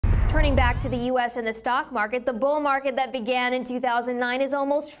Turning back to the U.S. and the stock market, the bull market that began in 2009 is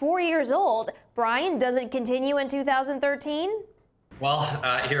almost 4 years old. Brian, does it continue in 2013? Well,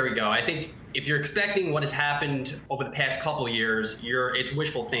 here we go. I think if you're expecting what has happened over the past couple of years, it's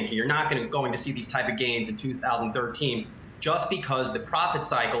wishful thinking. You're not going to see these type of gains in 2013 just because the profit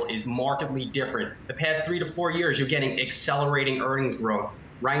cycle is markedly different. The past 3 to 4 years, you're getting accelerating earnings growth.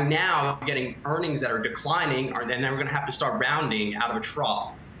 Right now, you're getting earnings that are declining, and then we're going to have to start rounding out of a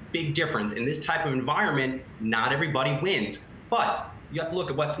trough. Big difference. In this type of environment, not everybody wins. But you have to look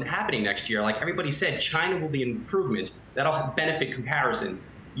at what's happening next year. Like everybody said, China will be an improvement. That'll benefit comparisons.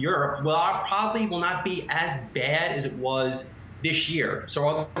 Europe probably will not be as bad as it was this year. So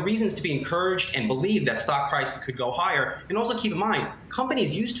are there reasons to be encouraged and believe that stock prices could go higher? And also keep in mind,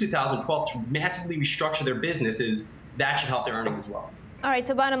 companies used 2012 to massively restructure their businesses. That should help their earnings as well. All right,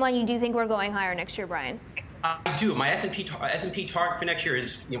 so bottom line, you do think we're going higher next year, Brian? I do. My S&P target for next year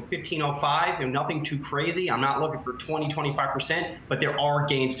is 1505. Nothing too crazy. I'm not looking for 20–25%, but there are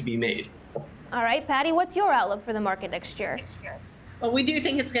gains to be made. All right, Patty, what's your outlook for the market next year? Well, we do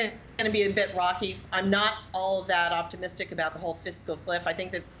think it's going to be a bit rocky. I'm not all that optimistic about the whole fiscal cliff. I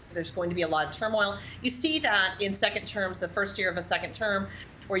think that there's going to be a lot of turmoil. You see that in second terms, the first year of a second term,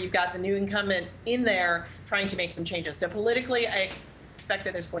 where you've got the new incumbent in there trying to make some changes. So politically, I expect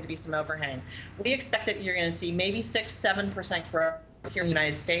that there's going to be some overhang. We expect that you're going to see maybe 6–7% growth here in the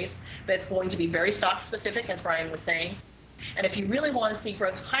United States, but it's going to be very stock specific, as Brian was saying. And if you really want to see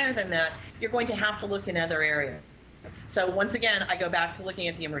growth higher than that, you're going to have to look in other areas. So once again, I go back to looking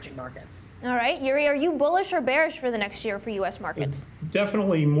at the emerging markets. All right, Uri, are you bullish or bearish for the next year for U.S. markets?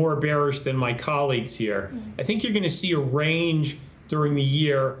 Definitely more bearish than my colleagues here. I think you're going to see a range during the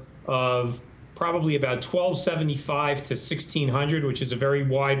year of probably about 1275 to 1600, which is a very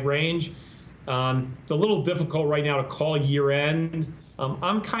wide range. It's a little difficult right now to call year end.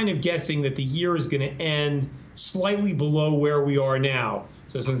 I'm kind of guessing that the year is going to end slightly below where we are now.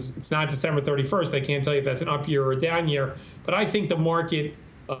 So since it's not December 31st, I can't tell you if that's an up year or a down year, but I think the market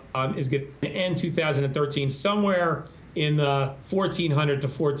is going to end 2013 somewhere in the 1400 to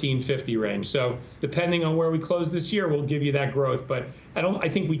 1450 range. So depending on where we close this year, we'll give you that growth. But I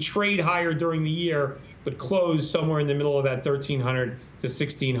think we trade higher during the year, but close somewhere in the middle of that 1300 to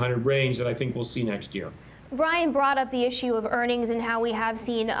 1600 range that I think we'll see next year. Brian brought up the issue of earnings and how we have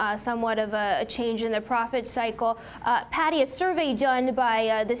seen somewhat of a change in the profit cycle. Patty, a survey done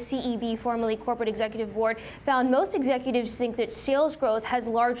by the CEB, formerly Corporate Executive Board, found most executives think that sales growth has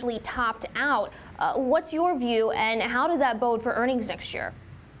largely topped out. What's your view, and how does that bode for earnings next year?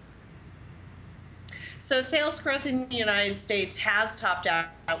 So sales growth in the United States has topped out,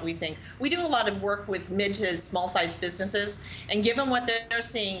 we think. We do a lot of work with mid to small-sized businesses, and given what they're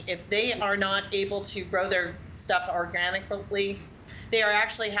seeing, if they are not able to grow their stuff organically, they are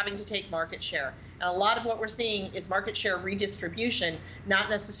actually having to take market share. And a lot of what we're seeing is market share redistribution, not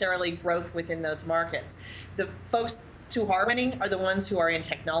necessarily growth within those markets. The folks who are winning are the ones who are in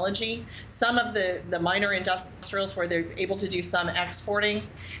technology, some of the minor industrials where they're able to do some exporting,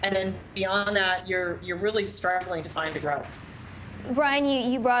 and then beyond that, you're really struggling to find the growth. Brian,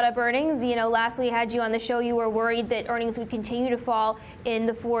 you brought up earnings. You know, last we had you on the show, you were worried that earnings would continue to fall in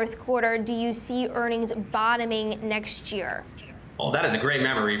the fourth quarter. Do you see earnings bottoming next year? Well, that is a great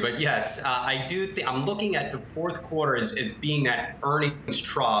memory, but yes, I do think I'm looking at the fourth quarter as being that earnings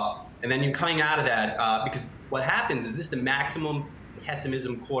trough, and then you're coming out of that because what happens is this is the maximum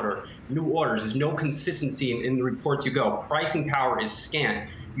pessimism quarter. New orders, there's no consistency in the reports you go. Pricing power is scant.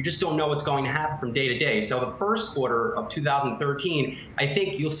 You just don't know what's going to happen from day to day. So the first quarter of 2013, I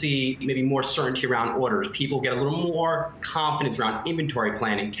think you'll see maybe more certainty around orders. People get a little more confidence around inventory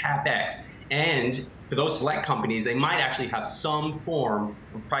planning, CapEx, and for those select companies, they might actually have some form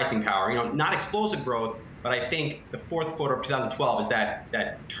of pricing power. Not explosive growth, but I think the fourth quarter of 2012 is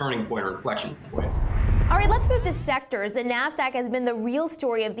that turning point or inflection point. All right, let's move to sectors. The NASDAQ has been the real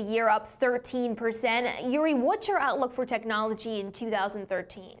story of the year, up 13%. Uri, what's your outlook for technology in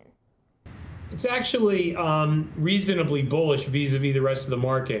 2013? It's actually reasonably bullish vis-a-vis the rest of the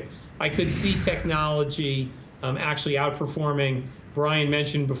market. I could see technology actually outperforming. Brian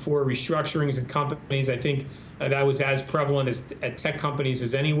mentioned before restructurings in companies. I think that was as prevalent at tech companies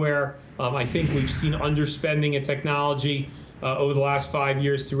as anywhere. I think we've seen underspending in technology over the last 5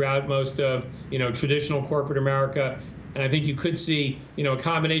 years throughout most of traditional corporate America, and I think you could see a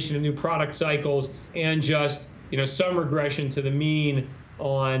combination of new product cycles and just some regression to the mean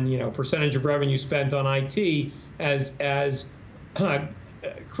on percentage of revenue spent on IT as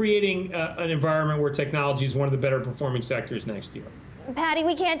creating an environment where technology is one of the better performing sectors next year. Patty,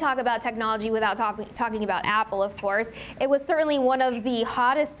 we can't talk about technology without talking about Apple, of course. It was certainly one of the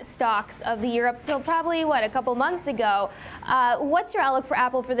hottest stocks of the year up till probably, what, a couple months ago. What's your outlook for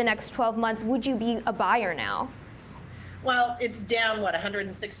Apple for the next 12 months? Would you be a buyer now? Well, it's down, what,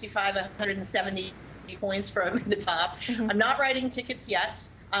 165, 170 points from the top. I'm not writing tickets yet.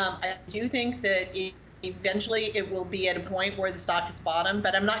 I do think that eventually it will be at a point where the stock is bottom,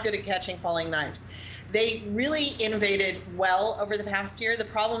 but I'm not good at catching falling knives. They really innovated well over the past year. The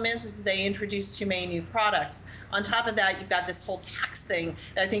problem is they introduced too many new products. On top of that, you've got this whole tax thing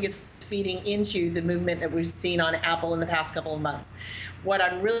that I think is feeding into the movement that we've seen on Apple in the past couple of months. What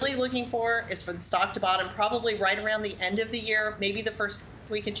I'm really looking for is for the stock to bottom probably right around the end of the year, maybe the first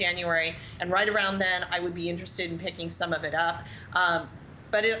week of January, and right around then I would be interested in picking some of it up.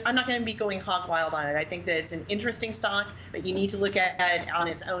 But I'm not going to be going hog wild on it. I think that it's an interesting stock, but you need to look at it on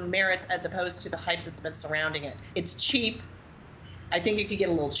its own merits as opposed to the hype that's been surrounding it. It's cheap. I think it could get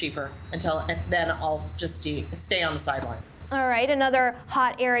a little cheaper until then I'll just stay on the sidelines. All right, another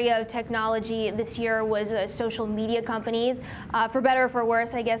hot area of technology this year was social media companies, for better or for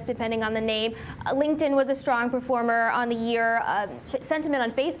worse, I guess, depending on the name. LinkedIn was a strong performer on the year. Sentiment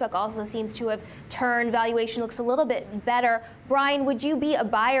on Facebook also seems to have turned. Valuation looks a little bit better. Brian, would you be a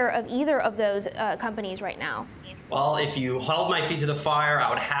buyer of either of those companies right now? Well, if you held my feet to the fire, I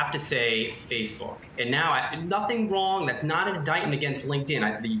would have to say Facebook. And now, nothing wrong. That's not an indictment against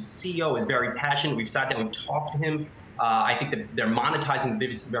LinkedIn. The CEO is very passionate. We've sat down and talked to him. I think that they're monetizing the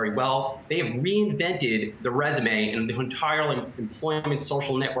business very well. They have reinvented the resume and the entire employment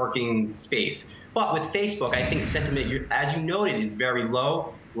social networking space. But with Facebook, I think sentiment, as you noted, is very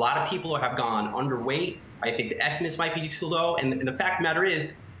low. A lot of people have gone underweight. I think the estimates might be too low. And the fact of the matter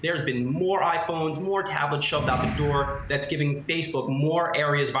is, there's been more iPhones, more tablets shoved out the door that's giving Facebook more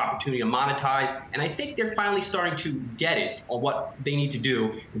areas of opportunity to monetize. And I think they're finally starting to get it on what they need to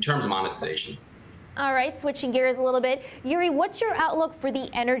do in terms of monetization. All right, switching gears a little bit. Uri, what's your outlook for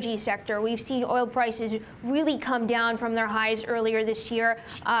the energy sector? We've seen oil prices really come down from their highs earlier this year.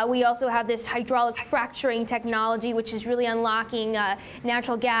 We also have this hydraulic fracturing technology, which is really unlocking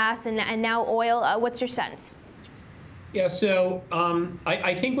natural gas and now oil. What's your sense? Yeah, so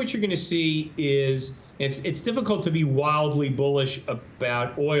I think what you're going to see is it's difficult to be wildly bullish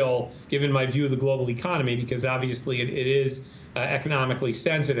about oil, given my view of the global economy, because obviously it is economically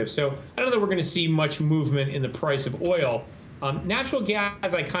sensitive. So I don't know that we're going to see much movement in the price of oil. Natural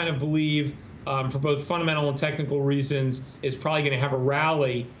gas, I kind of believe, for both fundamental and technical reasons, is probably going to have a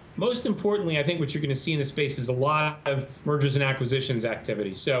rally. Most importantly, I think what you're going to see in the space is a lot of mergers and acquisitions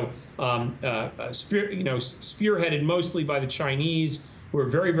activity. So, spearheaded mostly by the Chinese, who are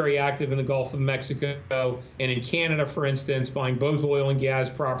very, very active in the Gulf of Mexico and in Canada, for instance, buying both oil and gas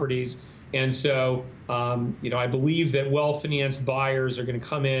properties. And so, I believe that well-financed buyers are going to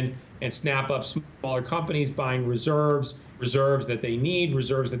come in and snap up smaller companies, buying reserves that they need,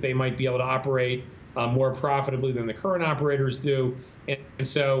 reserves that they might be able to operate more profitably than the current operators do. And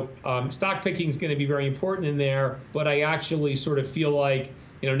so stock picking is going to be very important in there, but I actually sort of feel like,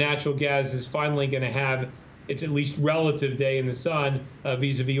 natural gas is finally going to have its at least relative day in the sun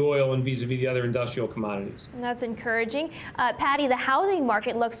vis-a-vis oil and vis-a-vis the other industrial commodities. That's encouraging. Patty, the housing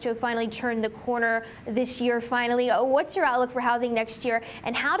market looks to have finally turned the corner this year, finally. What's your outlook for housing next year,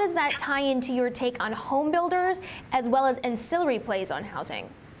 and how does that tie into your take on home builders as well as ancillary plays on housing?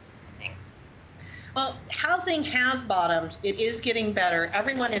 Well, housing has bottomed. It is getting better.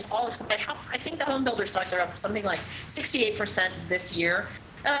 Everyone is all excited. I think the home builder stocks are up something like 68% this year.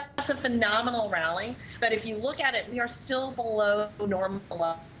 That's a phenomenal rally. But if you look at it, we are still below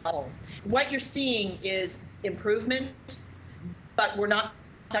normal levels. What you're seeing is improvement, but we're not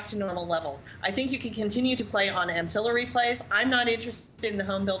back to normal levels. I think you can continue to play on ancillary plays. I'm not interested in the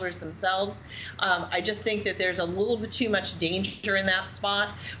home builders themselves. I just think that there's a little bit too much danger in that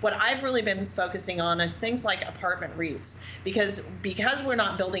spot. What I've really been focusing on is things like apartment REITs, because we're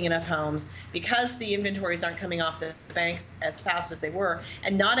not building enough homes, because the inventories aren't coming off the banks as fast as they were,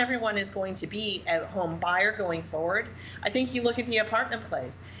 and not everyone is going to be a home buyer going forward. I think you look at the apartment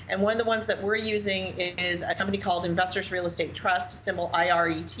plays, and one of the ones that we're using is a company called Investors Real Estate Trust, symbol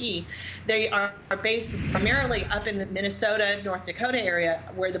IRET. They are based primarily up in the Minnesota, North Dakota area,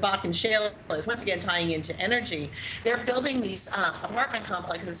 where the Bakken Shale is, once again tying into energy. They're building these apartment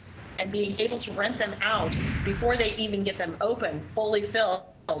complexes and being able to rent them out before they even get them open, fully filled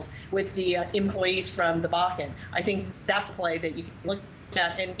with the employees from the Bakken. I think that's a play that you can look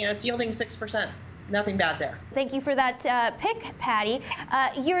at, and it's yielding 6%. nothing bad there. Thank you for that pick, Patty.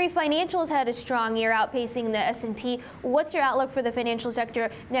 Uri, financials had a strong year, outpacing the S&P. What's your outlook for the financial sector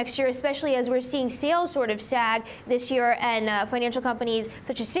next year, especially as we're seeing sales sort of sag this year, and financial companies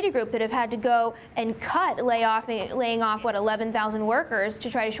such as Citigroup that have had to go and laying off, what, 11,000 workers to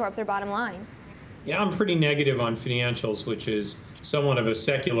try to shore up their bottom line? Yeah, I'm pretty negative on financials, which is somewhat of a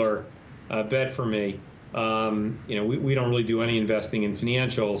secular bet for me. We don't really do any investing in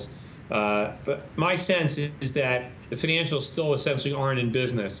financials. But my sense is that the financials still essentially aren't in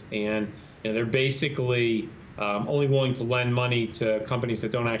business, and they're basically only willing to lend money to companies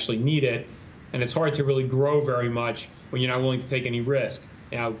that don't actually need it, and it's hard to really grow very much when you're not willing to take any risk.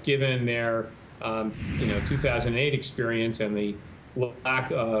 Now, given their 2008 experience and the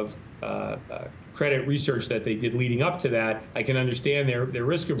lack of credit research that they did leading up to that, I can understand their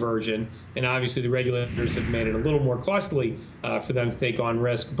risk aversion, and obviously the regulators have made it a little more costly for them to take on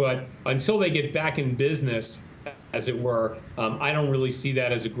risk. But until they get back in business, as it were, I don't really see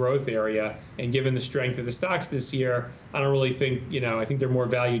that as a growth area. And given the strength of the stocks this year, I don't really think, I think they're more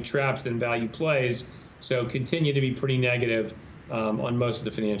value traps than value plays. So continue to be pretty negative on most of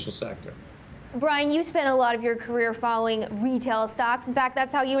the financial sector. Brian, you spent a lot of your career following retail stocks. In fact,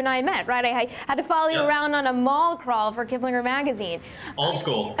 that's how you and I met, right? I had to follow you around on a mall crawl for Kiplinger magazine. Old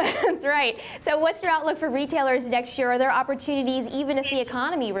school. That's right. So what's your outlook for retailers next year? Are there opportunities even if the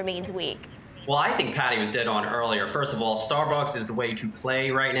economy remains weak? Well, I think Patty was dead on earlier. First of all, Starbucks is the way to play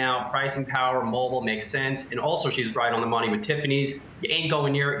right now. Pricing power, mobile makes sense. And also, she's right on the money with Tiffany's. You ain't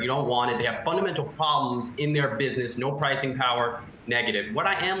going near it. You don't want it. They have fundamental problems in their business. No pricing power, negative. What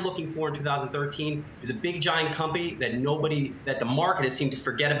I am looking for in 2013 is a big, giant company that the market has seemed to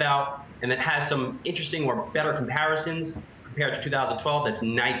forget about and that has some interesting or better comparisons compared to 2012. That's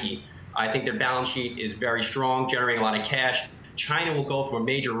Nike. I think their balance sheet is very strong, generating a lot of cash. China will go from a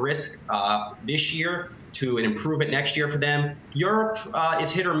major risk this year to an improvement next year for them. Europe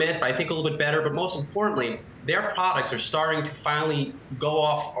is hit or miss, but I think a little bit better. But most importantly, their products are starting to finally go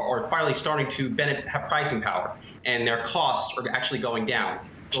off, or finally starting to have pricing power, and their costs are actually going down.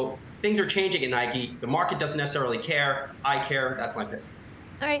 So things are changing at Nike. The market doesn't necessarily care. I care. That's my pick.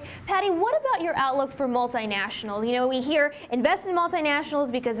 All right, Patty, what about your outlook for multinationals? We hear invest in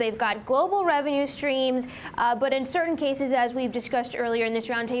multinationals because they've got global revenue streams, but in certain cases, as we've discussed earlier in this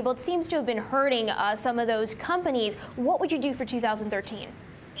roundtable, it seems to have been hurting some of those companies. What would you do for 2013?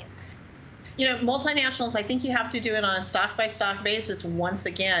 Multinationals, I think you have to do it on a stock-by-stock basis once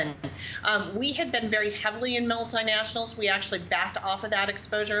again. We had been very heavily in multinationals. We actually backed off of that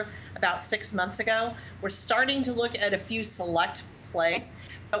exposure about 6 months ago. We're starting to look at a few select plays.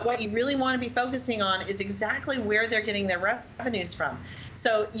 But what you really want to be focusing on is exactly where they're getting their revenues from.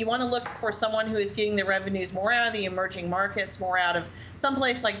 So you want to look for someone who is getting their revenues more out of the emerging markets, more out of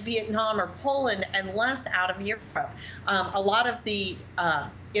someplace like Vietnam or Poland, and less out of Europe. A lot of the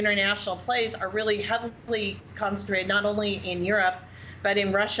international plays are really heavily concentrated not only in Europe, but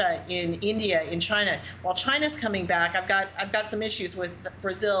in Russia, in India, in China. While China's coming back, I've got some issues with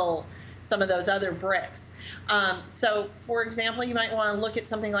Brazil, some of those other BRICS. So, for example, you might want to look at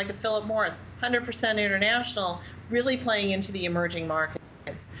something like a Philip Morris, 100% international, really playing into the emerging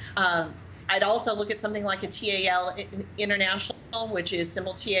markets. I'd also look at something like a TAL International, which is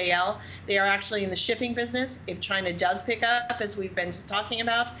symbol TAL. They are actually in the shipping business. If China does pick up, as we've been talking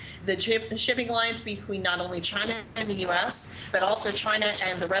about, the shipping lines between not only China and the U.S., but also China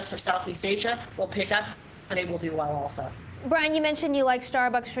and the rest of Southeast Asia will pick up, and they will do well also. Brian, you mentioned you like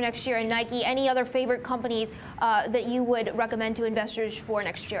Starbucks for next year and Nike. Any other favorite companies that you would recommend to investors for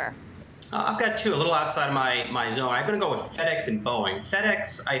next year? I've got two, a little outside of my zone. I'm going to go with FedEx and Boeing.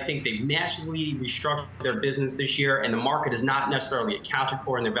 FedEx, I think they've massively restructured their business this year, and the market is not necessarily accounted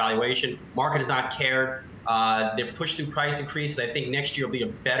for in their valuation. Market has not cared. They're pushed through price increases. I think next year will be a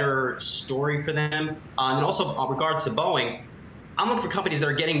better story for them. And also, in regards to Boeing, I'm looking for companies that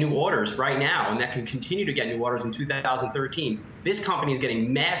are getting new orders right now and that can continue to get new orders in 2013. This company is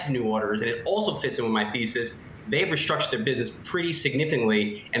getting massive new orders, and it also fits in with my thesis. They've restructured their business pretty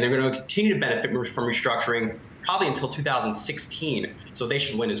significantly, and they're going to continue to benefit from restructuring probably until 2016. So they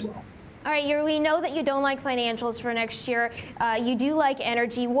should win as well. All right, we know that you don't like financials for next year. You do like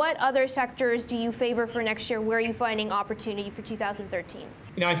energy. What other sectors do you favor for next year? Where are you finding opportunity for 2013?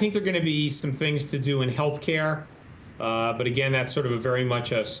 I think there are going to be some things to do in healthcare. But again, that's sort of a very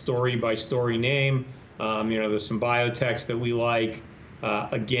much a story-by-story name. There's some biotechs that we like.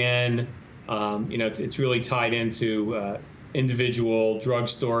 It's really tied into individual drug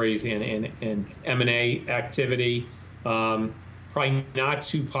stories and M&A activity. Probably not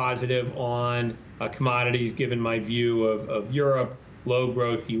too positive on commodities, given my view of Europe, low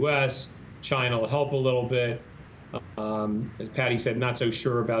growth U.S., China will help a little bit. As Patty said, not so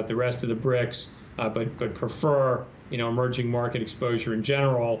sure about the rest of the BRICS, but prefer, emerging market exposure in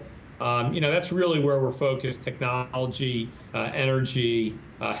general. That's really where we're focused: technology, energy,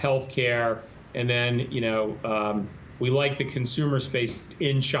 healthcare, and then, we like the consumer space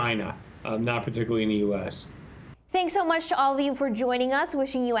in China, not particularly in the U.S. Thanks so much to all of you for joining us.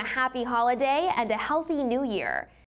 Wishing you a happy holiday and a healthy new year.